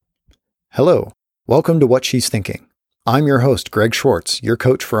Hello, welcome to What She's Thinking. I'm your host, Greg Schwartz, your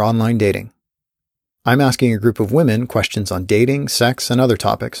coach for online dating. I'm asking a group of women questions on dating, sex, and other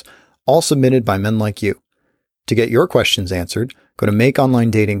topics, all submitted by men like you. To get your questions answered, go to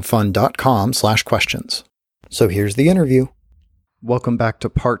makeonlinedatingfun.com/questions. So here's the interview. Welcome back to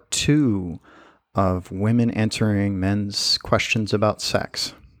part 2 of women answering men's questions about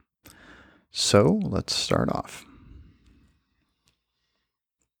sex. So let's start off.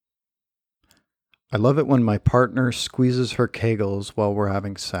 I love it when my partner squeezes her kegels while we're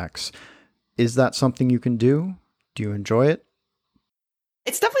having sex. Is that something you can do? Do you enjoy it?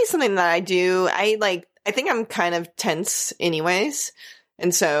 It's definitely something that I do. I think I'm kind of tense anyways.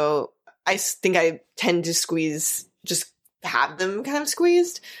 And so I think I tend to just have them kind of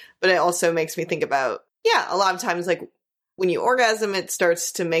squeezed. But it also makes me think about, a lot of times, like, when you orgasm, it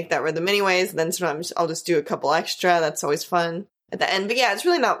starts to make that rhythm anyways. And then sometimes I'll just do a couple extra. That's always fun at the end. But yeah, it's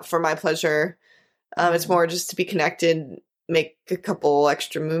really not for my pleasure. It's more just to be connected, make a couple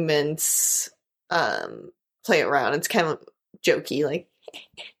extra movements, play it around. It's kind of jokey, like.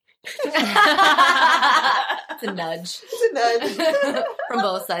 It's a nudge. It's a nudge. From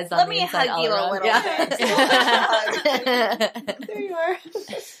both sides. Let me hug you a little bit. There you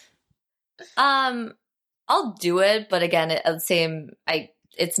are. I'll do it, but again,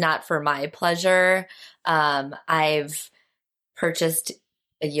 it's not for my pleasure. I've purchased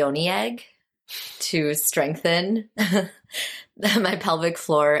a yoni egg to strengthen my pelvic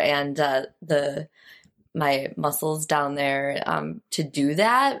floor and my muscles down there to do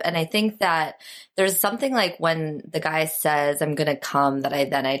that. And I think that there's something like when the guy says, I'm going to come, that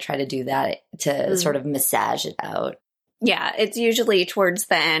I try to do that to sort of massage it out. Yeah, it's usually towards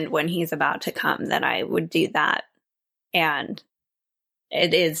the end when he's about to come that I would do that. And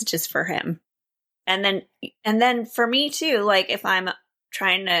it is just for him. And then for me too, like if I'm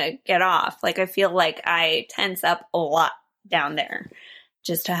trying to get off, like I feel like I tense up a lot down there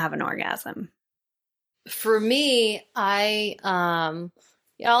just to have an orgasm. For me, I'll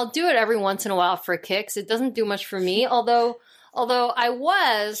do it every once in a while for kicks. It doesn't do much for me, although I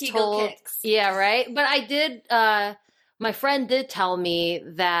was Kegel told, kicks. Yeah, right. But I did. My friend did tell me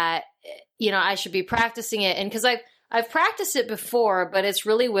that I should be practicing it, and because I've practiced it before, but it's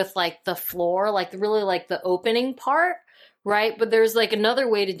really with like the floor, like really like the opening part, right? But there's like another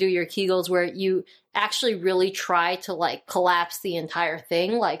way to do your Kegels where you actually really try to like collapse the entire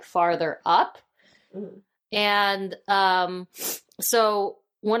thing like farther up. And so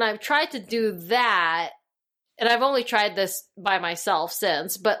when I've tried to do that, and I've only tried this by myself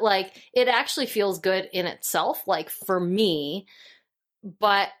since, but like it actually feels good in itself, like for me,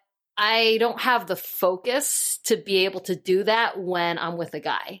 but I don't have the focus to be able to do that when I'm with a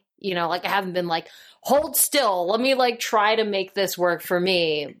guy. Like I haven't been like, hold still, let me like try to make this work for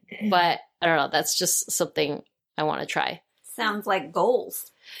me. But I don't know, that's just something I want to try. Sounds like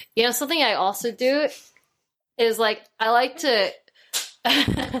goals. Something I also do is like I like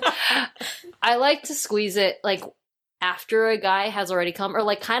to squeeze it like after a guy has already come, or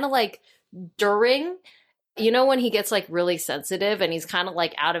like kind of like during, when he gets like really sensitive and he's kind of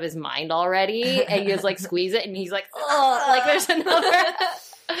like out of his mind already, and you just like squeeze it and he's like, oh, like there's another.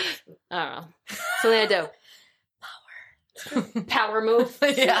 I don't know. Something I do. Power move.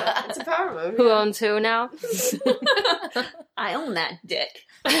 Yeah, it's a power move. Who owns who now? I own that dick.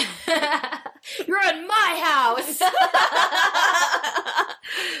 You're in my house.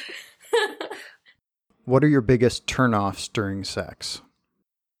 What are your biggest turnoffs during sex?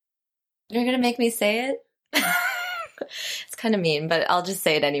 You're going to make me say it? It's kind of mean, but I'll just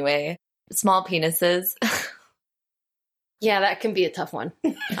say it anyway. Small penises. Yeah, that can be a tough one.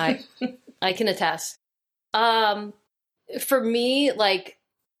 I can attest. For me, like,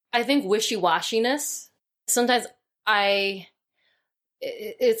 I think wishy-washiness. Sometimes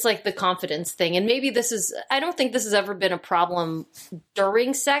it's like the confidence thing. And maybe I don't think this has ever been a problem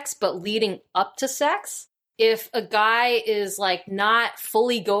during sex, but leading up to sex. If a guy is like not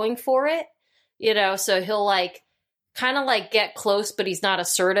fully going for it, so he'll like kind of like get close, but he's not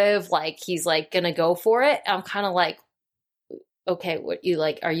assertive. Like he's like going to go for it. I'm kind of like, okay, what you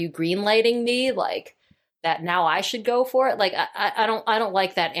like, are you green lighting me? Like that now I should go for it. Like, I don't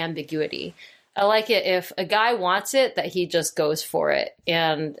like that ambiguity. I like it if a guy wants it, that he just goes for it.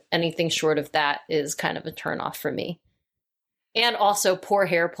 And anything short of that is kind of a turnoff for me. And also poor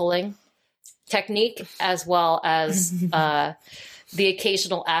hair pulling technique, as well as the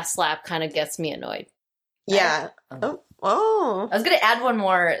occasional ass slap kind of gets me annoyed. Yeah. Oh. I was going to add one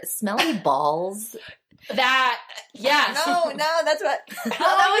more. Smelly balls. That, yes. No, that's what. that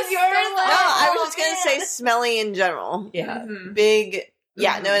was yours. No, I was just going to say smelly in general. Yeah. Big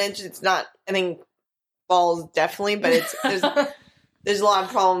Yeah, no, and it's not. I think balls definitely, but there's a lot of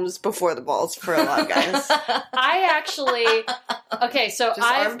problems before the balls for a lot of guys. I actually so Just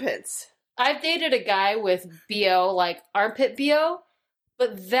armpits. I've dated a guy with BO, like armpit BO,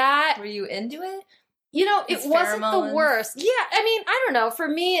 but that Were you into it? it wasn't the worst. Yeah, I mean, I don't know. For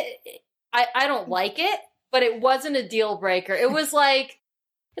me, I don't like it, but it wasn't a deal breaker. It was like,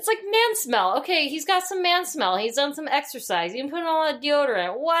 it's like man smell. Okay, he's got some man smell. He's done some exercise. He can put on a lot of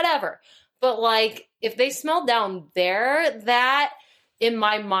deodorant, whatever. But like, if they smell down there, that in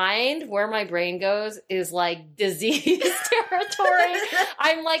my mind, where my brain goes is like disease territory.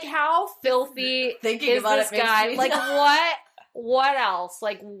 I'm like, how filthy Thinking is about this it makes guy? me- Like, what else?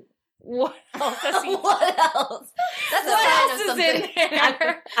 Like, what else does he What else? That's a What sign else of is something. in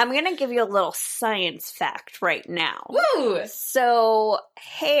there? I'm going to give you a little science fact right now. Woo! So,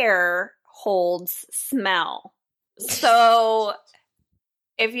 hair holds smell. So,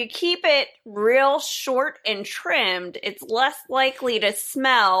 if you keep it real short and trimmed, it's less likely to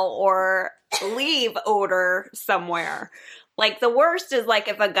smell or leave odor somewhere. Like, the worst is, like,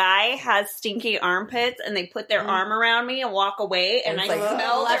 if a guy has stinky armpits and they put their arm around me and walk away and It's I like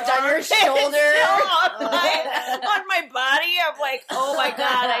smell left their on your armpit shoulder. still on my body, I'm like, oh my God,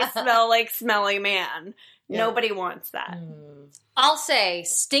 I smell like smelly man. Yeah. Nobody wants that. I'll say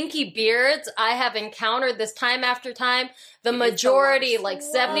stinky beards. I have encountered this time after time. The the majority, worst. like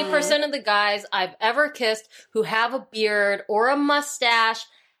 70% of the guys I've ever kissed who have a beard or a mustache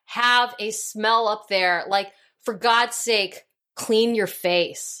have a smell up there. Like, for God's sake, clean your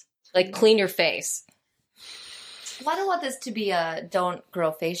face. Like, clean your face. Well, I don't want this to be a don't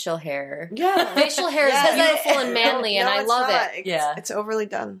grow facial hair. Yeah. Facial hair is Yeah. beautiful and manly, and I it's love not. it. Yeah. It's overly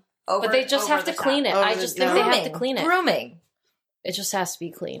done. But they just have to clean it. Over I the just think top. they have to clean it. Grooming. It just has to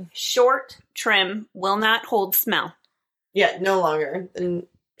be clean. Short trim will not hold smell. Yeah, no longer. And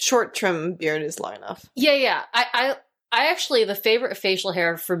short trim beard is long enough. Yeah. I actually, the favorite facial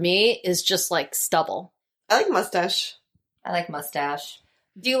hair for me is just like stubble. I like mustache. I like mustache.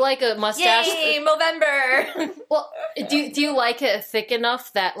 Do you like a mustache? Yay, Movember! Well, do you like it thick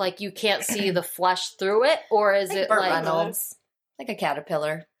enough that like you can't see the flesh through it, or is it Burt like? Reynolds. Like a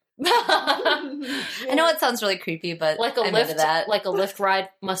caterpillar. like I know it sounds really creepy, but a I'm lift, into that. like a lift ride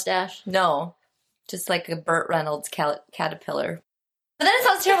mustache. No, just like a Burt Reynolds caterpillar. But then it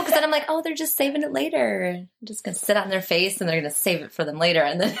sounds terrible because then I'm like, oh, they're just saving it later. I'm just gonna sit on their face and they're gonna save it for them later,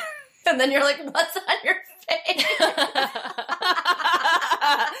 and then you're like, what's on your face?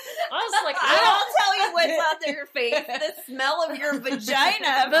 I was like, I'll tell you what's on your face. The smell of your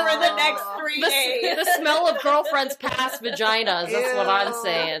vagina for the next 3 days. the smell of girlfriend's past vaginas. That's what I'm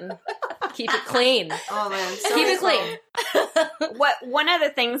saying. Keep it clean. Oh man, so Keep it clean. One of the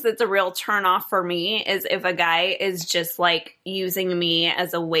things that's a real turnoff for me is if a guy is just like using me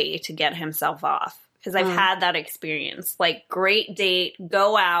as a way to get himself off. Because I've had that experience. Like, great date,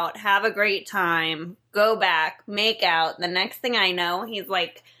 go out, have a great time, go back, make out. The next thing I know, he's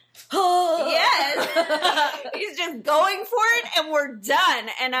like, yes. He's just going for it and we're done.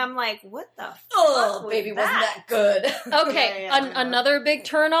 And I'm like, what the fuck Oh, was baby, that? wasn't that good? Okay, Yeah. another big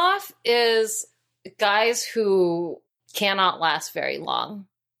turnoff is guys who cannot last very long.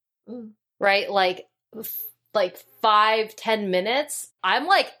 Right? Like 5-10 minutes. I'm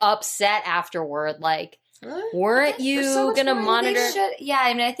like upset afterward. Like, weren't you There's so much gonna more. monitor? Yeah,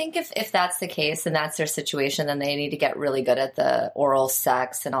 I mean, I think if that's the case and that's their situation, then they need to get really good at the oral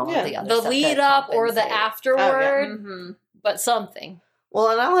sex and all Yeah. of the other The stuff lead that up or the compensate. afterward, Mhm. but something. Well,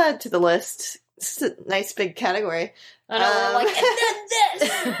 and I'll add to the list. This is a nice big category. I know, we're like, And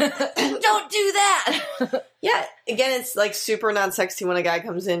then this! Don't do that! Yeah, again, it's like super not sexy when a guy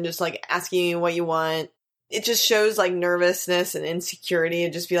comes in just like asking you what you want. It just shows like nervousness and insecurity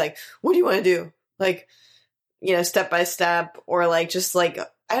and just be like, what do you want to do? Like, you know, step by step, or like just like,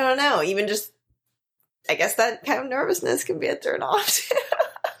 I don't know, even just, I guess that kind of nervousness can be a turn off.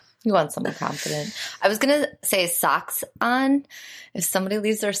 You want someone confident. I was going to say socks on. If somebody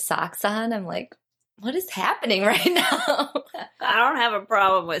leaves their socks on, I'm like, what is happening right now? I don't have a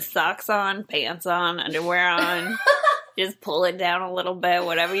problem with socks on, pants on, underwear on. Just pull it down a little bit,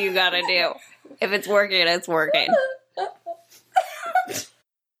 whatever you gotta do. If it's working, it's working.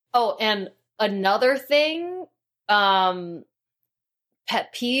 oh, and another thing, pet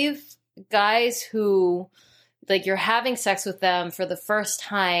peeve, guys who, like, you're having sex with them for the first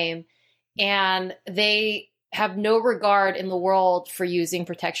time and they have no regard in the world for using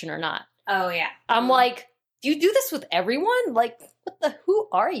protection or not. Oh, yeah. I'm like, do you do this with everyone? Like, who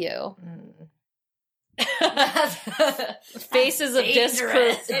are you? Faces of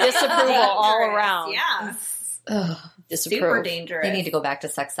dangerous. disapproval all around. Yeah. Ugh. disapprove. Super dangerous. They need to go back to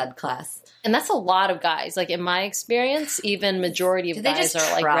sex ed class. And that's a lot of guys. Like in my experience, even majority of Do they guys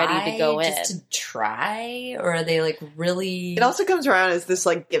just are like ready to go in. just to try, or are they like really? It also comes around as this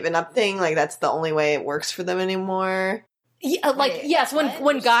like giving up thing. Like that's the only way it works for them anymore. Yeah, like Wait, yes, when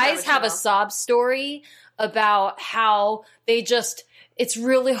Just guys never have a tell. sob story about how they just it's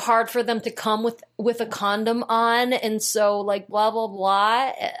really hard for them to come with a condom on, and so like blah blah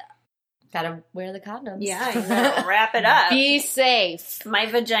blah. Gotta wear the condoms. Yeah, I know. Wrap it up. Be safe. My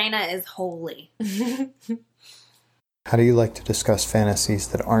vagina is holy. How do you like to discuss fantasies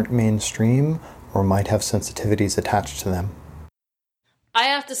that aren't mainstream or might have sensitivities attached to them? I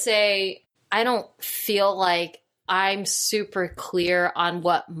have to say, I don't feel like I'm super clear on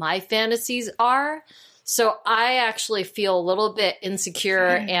what my fantasies are. So I actually feel a little bit insecure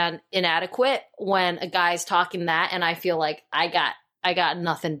and inadequate when a guy's talking that, and I feel like I got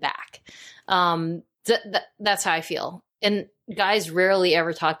nothing back. That's how I feel. And guys rarely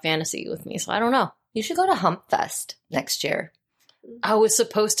ever talk fantasy with me, so I don't know. You should go to Hump Fest next year. I was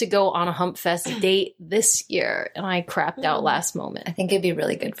supposed to go on a Hump Fest date this year, and I crapped out last moment. I think it'd be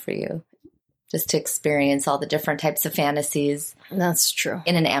really good for you just to experience all the different types of fantasies That's true.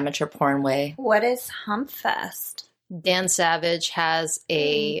 in an amateur porn way. What is Humpfest? Dan Savage has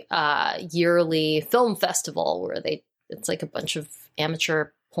a yearly film festival where it's like a bunch of amateur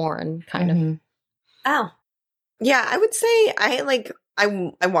porn kind of. Oh, Yeah, I would say I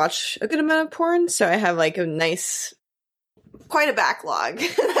watch a good amount of porn, so I have like quite a backlog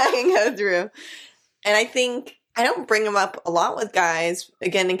that I can go through. And I think I don't bring them up a lot with guys,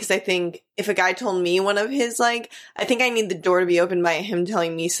 again, because I think if a guy told me one of his, I think I need the door to be opened by him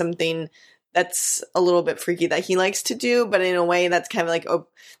telling me something that's a little bit freaky that he likes to do, but in a way that's kind of like,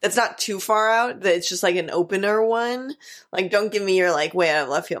 that's not too far out, that it's just like an opener one. Like, don't give me your way out of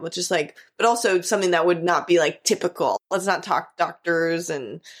left field, but just but also something that would not be typical. Let's not talk doctors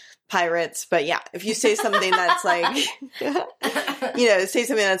and pirates, but yeah, if you say something that's say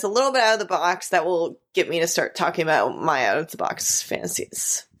something that's a little bit out of the box, that will get me to start talking about my out of the box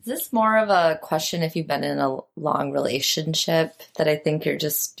fantasies. Is this more of a question if you've been in a long relationship that I think you're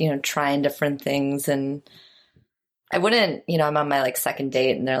just, trying different things? And I wouldn't, I'm on my second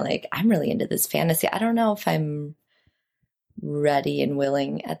date and they're like, I'm really into this fantasy. I don't know if I'm ready and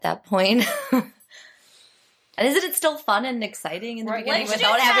willing at that point. And isn't it still fun and exciting in the beginning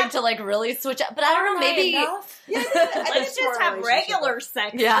without having to really switch up? But I don't know, maybe. let's just have regular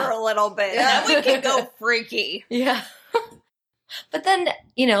sex Yeah. for a little bit. Then we can go freaky. Yeah. But then,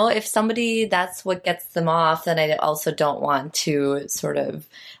 if somebody, that's what gets them off, then I also don't want to sort of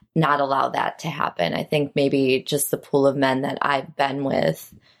not allow that to happen. I think maybe just the pool of men that I've been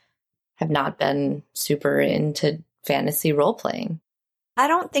with have not been super into fantasy role playing. I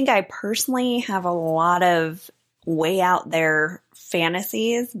don't think I personally have a lot of way out there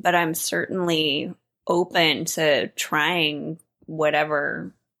fantasies, but I'm certainly open to trying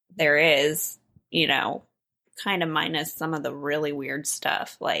whatever there is, kind of minus some of the really weird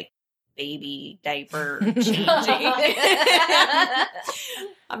stuff like baby diaper changing.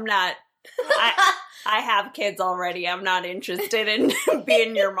 I'm not, I have kids already. I'm not interested in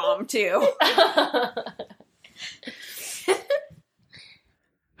being your mom too.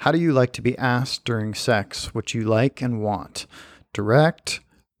 How do you like to be asked during sex what you like and want? Direct,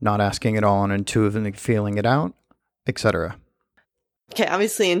 not asking at all and intuitively feeling it out, etc. Okay,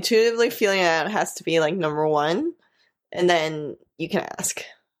 obviously intuitively feeling it out has to be number one, and then you can ask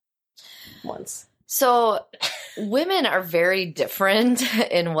once. So women are very different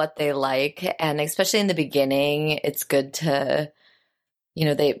in what they like. And especially in the beginning, it's good to,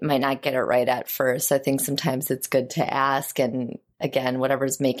 they might not get it right at first. I think sometimes it's good to ask. And again,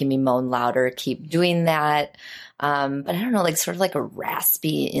 whatever's making me moan louder, keep doing that. But I don't know, sort of like a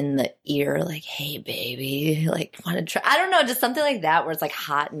raspy in the ear, hey, baby, want to try? I don't know, just something like that where it's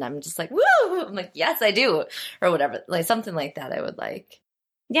hot and I'm just woo! I'm yes, I do. Or whatever, something like that I would like.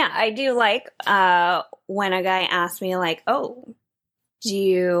 Yeah, I do like when a guy asks me oh, do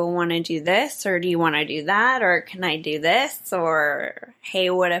you want to do this or do you want to do that or can I do this or hey,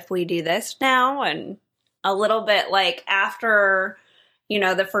 what if we do this now? And a little bit after,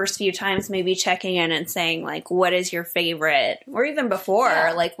 the first few times maybe checking in and saying what is your favorite or even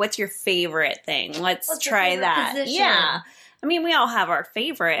before, what's your favorite thing? Let's try that. Position? Yeah. I mean, we all have our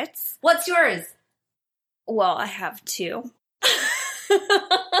favorites. What's yours? Well, I have two.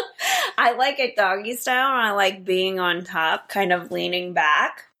 I like it doggy style and I like being on top, kind of leaning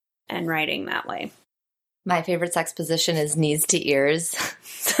back and riding that way. My favorite sex position is knees to ears.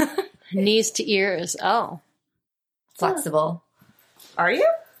 Knees to ears. Oh. Flexible. Are you?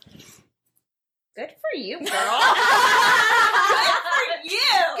 Good for you, girl.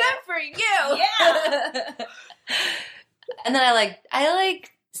 Good for you. Yeah. And then I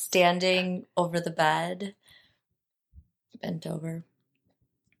like standing over the bed, bent over.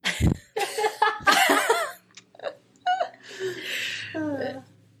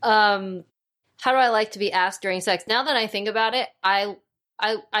 How do I like to be asked during sex? Now that I think about it, I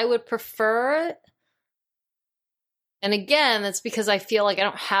would prefer, and again, that's because I feel like I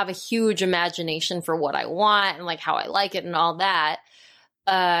don't have a huge imagination for what I want and like how I like it and all that.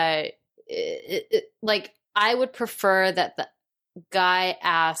 Like I would prefer that the guy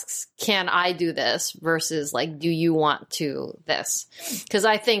asks, "Can I do this?" versus like, "Do you want to this?" Because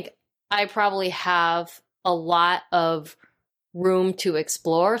I think I probably have a lot of room to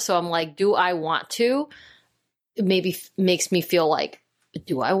explore. So I'm like, do I want to? It maybe makes me feel like,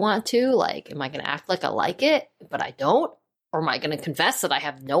 do I want to? Like, am I going to act like I like it, but I don't? Or am I going to confess that I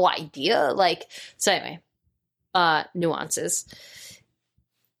have no idea? Like, so anyway, nuances.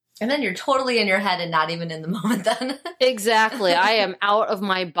 And then you're totally in your head and not even in the moment then. Exactly. I am out of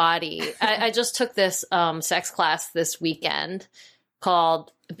my body. I just took this sex class this weekend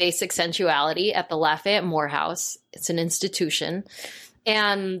called Basic Sensuality at the Lafayette Morehouse. It's an institution.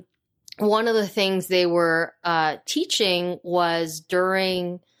 And one of the things they were teaching was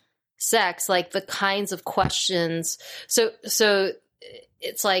during sex, like the kinds of questions. So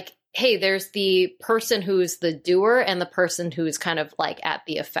it's like, hey, there's the person who's the doer and the person who's kind of like at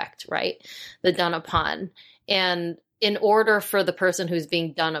the effect, right? The done upon. And in order for the person who's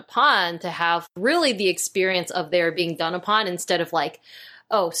being done upon to have really the experience of their being done upon, instead of like,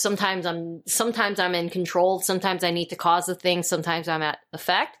 oh, sometimes I'm in control, sometimes I need to cause the thing, sometimes I'm at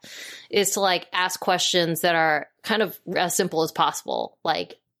effect, is to like ask questions that are kind of as simple as possible,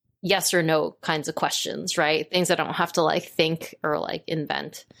 like yes or no kinds of questions, right? Things I don't have to like think or like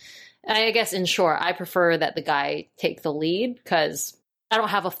invent. I guess in short, I prefer that the guy take the lead because I don't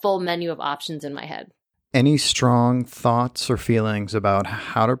have a full menu of options in my head. Any strong thoughts or feelings about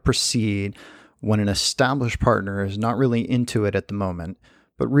how to proceed when an established partner is not really into it at the moment,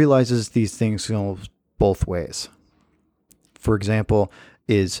 but realizes these things go both ways? For example,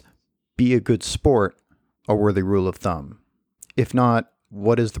 is be a good sport a worthy rule of thumb? If not,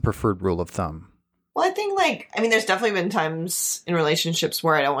 what is the preferred rule of thumb? Well, I think there's definitely been times in relationships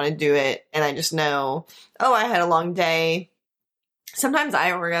where I don't want to do it and I just know, oh, I had a long day. Sometimes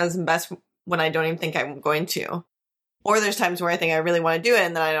I orgasm best when I don't even think I'm going to. Or there's times where I think I really want to do it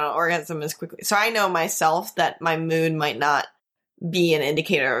and then I don't orgasm as quickly. So I know myself that my mood might not be an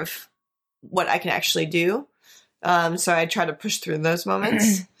indicator of what I can actually do. So I try to push through those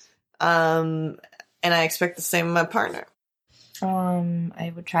moments. And I expect the same of my partner.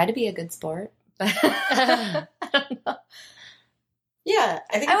 I would try to be a good sport, but I don't know. Yeah,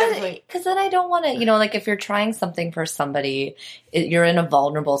 I think definitely. Because then I don't want to, like if you're trying something for somebody, you're in a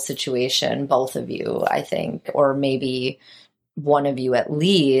vulnerable situation, both of you, I think, or maybe one of you at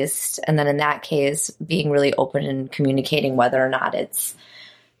least. And then in that case, being really open and communicating whether or not it's,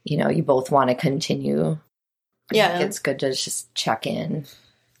 you both want to continue. Yeah. I think it's good to just check in.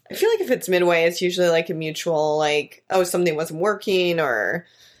 I feel like if it's midway, it's usually like a mutual, like, oh, something wasn't working or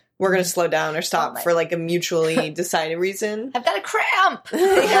we're going to slow down or stop for like a mutually decided reason. I've got a cramp.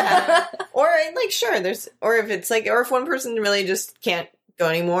 Yeah. Or like, sure, or if one person really just can't go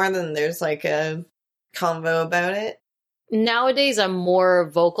anymore, then there's like a convo about it. Nowadays, I'm more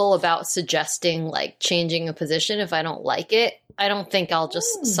vocal about suggesting like changing a position if I don't like it. I don't think I'll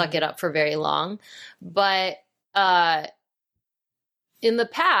just suck it up for very long. But in the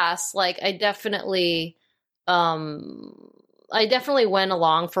past, like I definitely went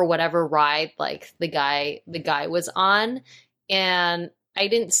along for whatever ride like the guy was on, and I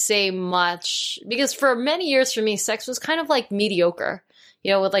didn't say much because for many years for me, sex was kind of like mediocre.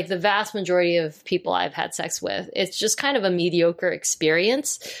 With like the vast majority of people I've had sex with, it's just kind of a mediocre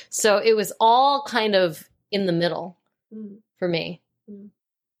experience. So it was all kind of in the middle for me.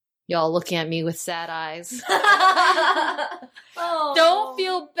 Y'all looking at me with sad eyes. Oh. Don't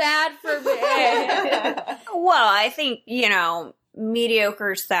feel bad for me. Well, I think,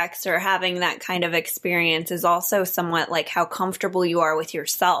 mediocre sex or having that kind of experience is also somewhat like how comfortable you are with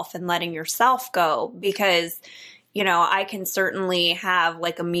yourself and letting yourself go, because I can certainly have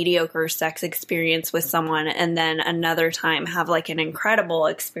like a mediocre sex experience with someone and then another time have like an incredible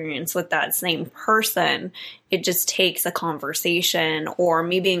experience with that same person. It just takes a conversation or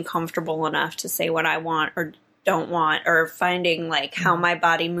me being comfortable enough to say what I want or don't want, or finding like how my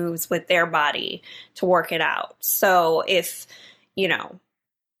body moves with their body to work it out. So if,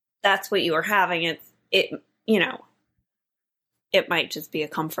 that's what you were having, it it might just be a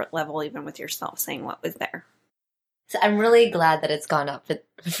comfort level even with yourself saying what was there. So I'm really glad that it's gone up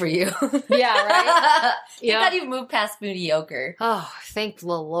for you. Yeah, right? Yeah. Glad you've moved past mediocre. Oh, thank the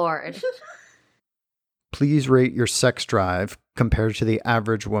Lord. Please rate your sex drive compared to the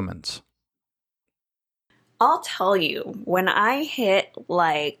average woman's. I'll tell you, when I hit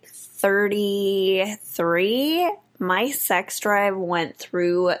like 33, my sex drive went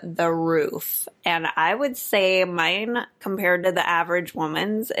through the roof. And I would say mine compared to the average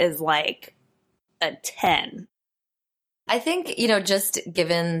woman's is like a 10. I think, just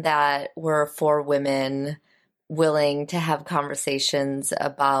given that we're 4 women willing to have conversations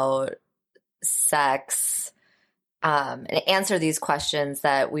about sex and answer these questions,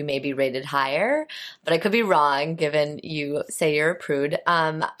 that we may be rated higher, but I could be wrong given you say you're a prude.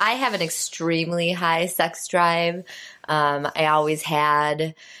 I have an extremely high sex drive. I always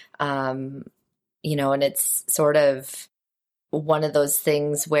had, and it's sort of one of those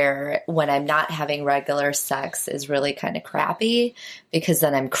things where when I'm not having regular sex is really kind of crappy, because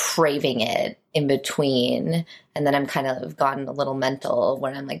then I'm craving it in between. And then I'm kind of gotten a little mental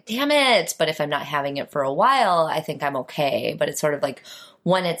when I'm like, damn it. But if I'm not having it for a while, I think I'm okay. But it's sort of like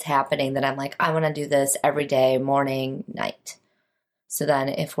when it's happening that I'm like, I want to do this every day, morning, night. So then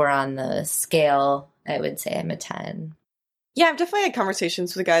if we're on the scale, I would say I'm a 10. Yeah, I've definitely had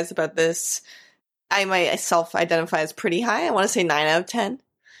conversations with guys about this. I myself identify as pretty high. I want to say 9 out of 10.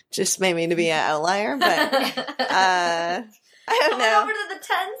 Just maybe to be an outlier, but I don't know. Over to the 10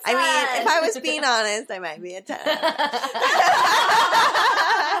 side. I mean, if I was being honest, I might be a 10.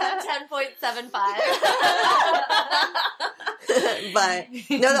 10.75. But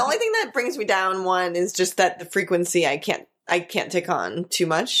no, the only thing that brings me down, one, is just that the frequency I can't take on too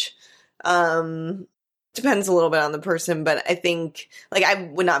much. Depends a little bit on the person, but I think like I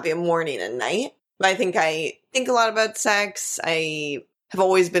would not be a morning and night. But I think a lot about sex. I have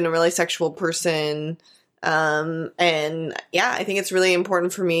always been a really sexual person. And yeah, I think it's really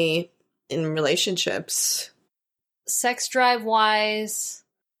important for me in relationships. Sex drive wise,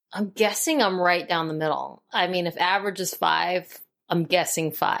 I'm guessing I'm right down the middle. I mean, if average is 5, I'm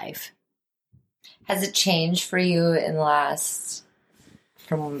guessing 5. Has it changed for you in the last,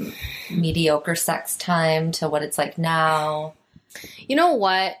 from mediocre sex time to what it's like now? You know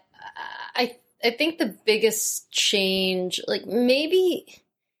what? I think the biggest change, like maybe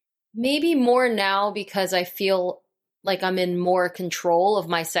more now because I feel like I'm in more control of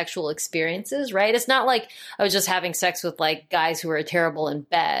my sexual experiences, right? It's not like I was just having sex with like guys who are terrible in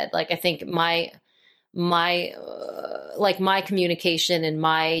bed. Like I think my communication and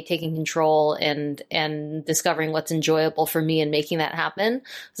my taking control and discovering what's enjoyable for me and making that happen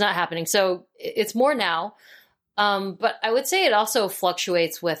is not happening. So it's more now. But I would say it also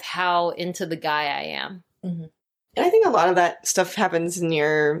fluctuates with how into the guy I am. Mm-hmm. And I think a lot of that stuff happens in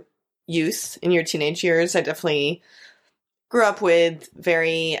your youth, in your teenage years. I definitely grew up with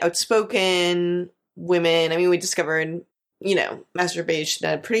very outspoken women. I mean, we discovered, masturbation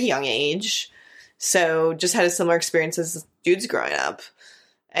at a pretty young age. So just had a similar experience as dudes growing up.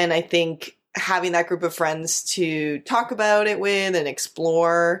 And I think having that group of friends to talk about it with and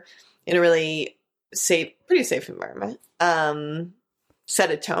explore in a really pretty safe environment,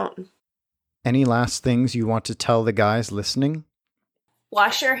 set a tone. Any last things you want to tell the guys listening?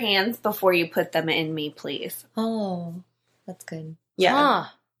 Wash your hands before you put them in me, please. Oh, that's good. Yeah.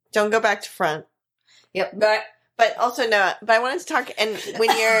 Don't go back to front. Yep. But also no, but I wanted to talk, and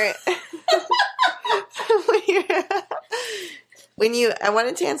I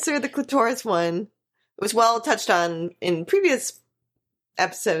wanted to answer the clitoris one. It was well touched on in previous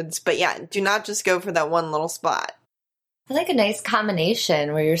episodes, but yeah, do not just go for that one little spot. I like a nice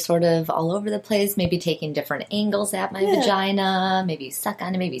combination where you're sort of all over the place, maybe taking different angles at my vagina, maybe suck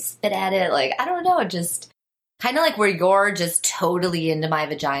on it, maybe spit at it. Like, I don't know, just kind of like where you're just totally into my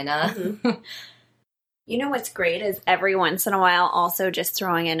vagina. Mm-hmm. You know what's great is every once in a while also just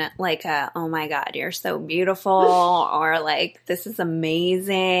throwing in like oh my God, you're so beautiful, or like, this is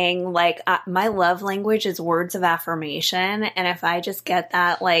amazing. Like my love language is words of affirmation. And if I just get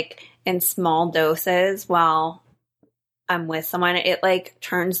that like in small doses while I'm with someone, it like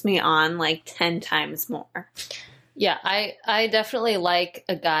turns me on like 10 times more. Yeah, I definitely like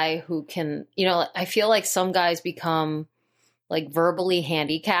a guy who can, I feel like some guys become like verbally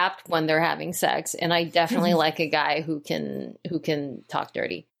handicapped when they're having sex. And I definitely like a guy who can talk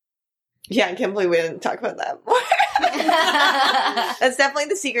dirty. Yeah, I can't believe we didn't talk about that more. That's definitely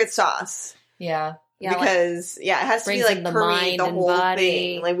the secret sauce. Yeah. Because, it has to be like permeate the whole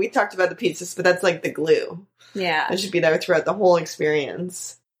thing. Like we talked about the pieces, but that's like the glue. Yeah. It should be there throughout the whole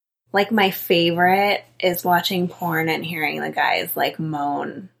experience. Like, my favorite is watching porn and hearing the guys, like,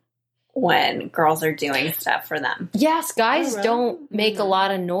 moan when girls are doing stuff for them. Yes, guys really? don't make a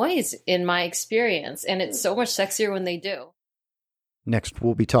lot of noise in my experience, and it's so much sexier when they do. Next,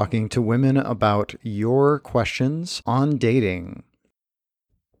 we'll be talking to women about your questions on dating.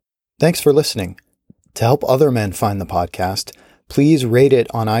 Thanks for listening. To help other men find the podcast, please rate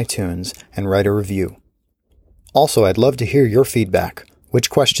it on iTunes and write a review. Also, I'd love to hear your feedback. Which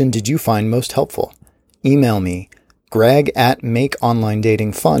question did you find most helpful? Email me,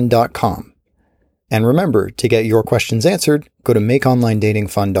 greg@makeonlinedatingfun.com. And remember, to get your questions answered, go to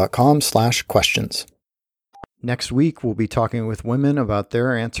makeonlinedatingfun.com/questions. Next week, we'll be talking with women about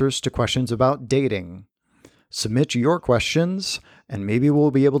their answers to questions about dating. Submit your questions, and maybe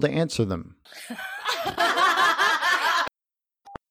we'll be able to answer them.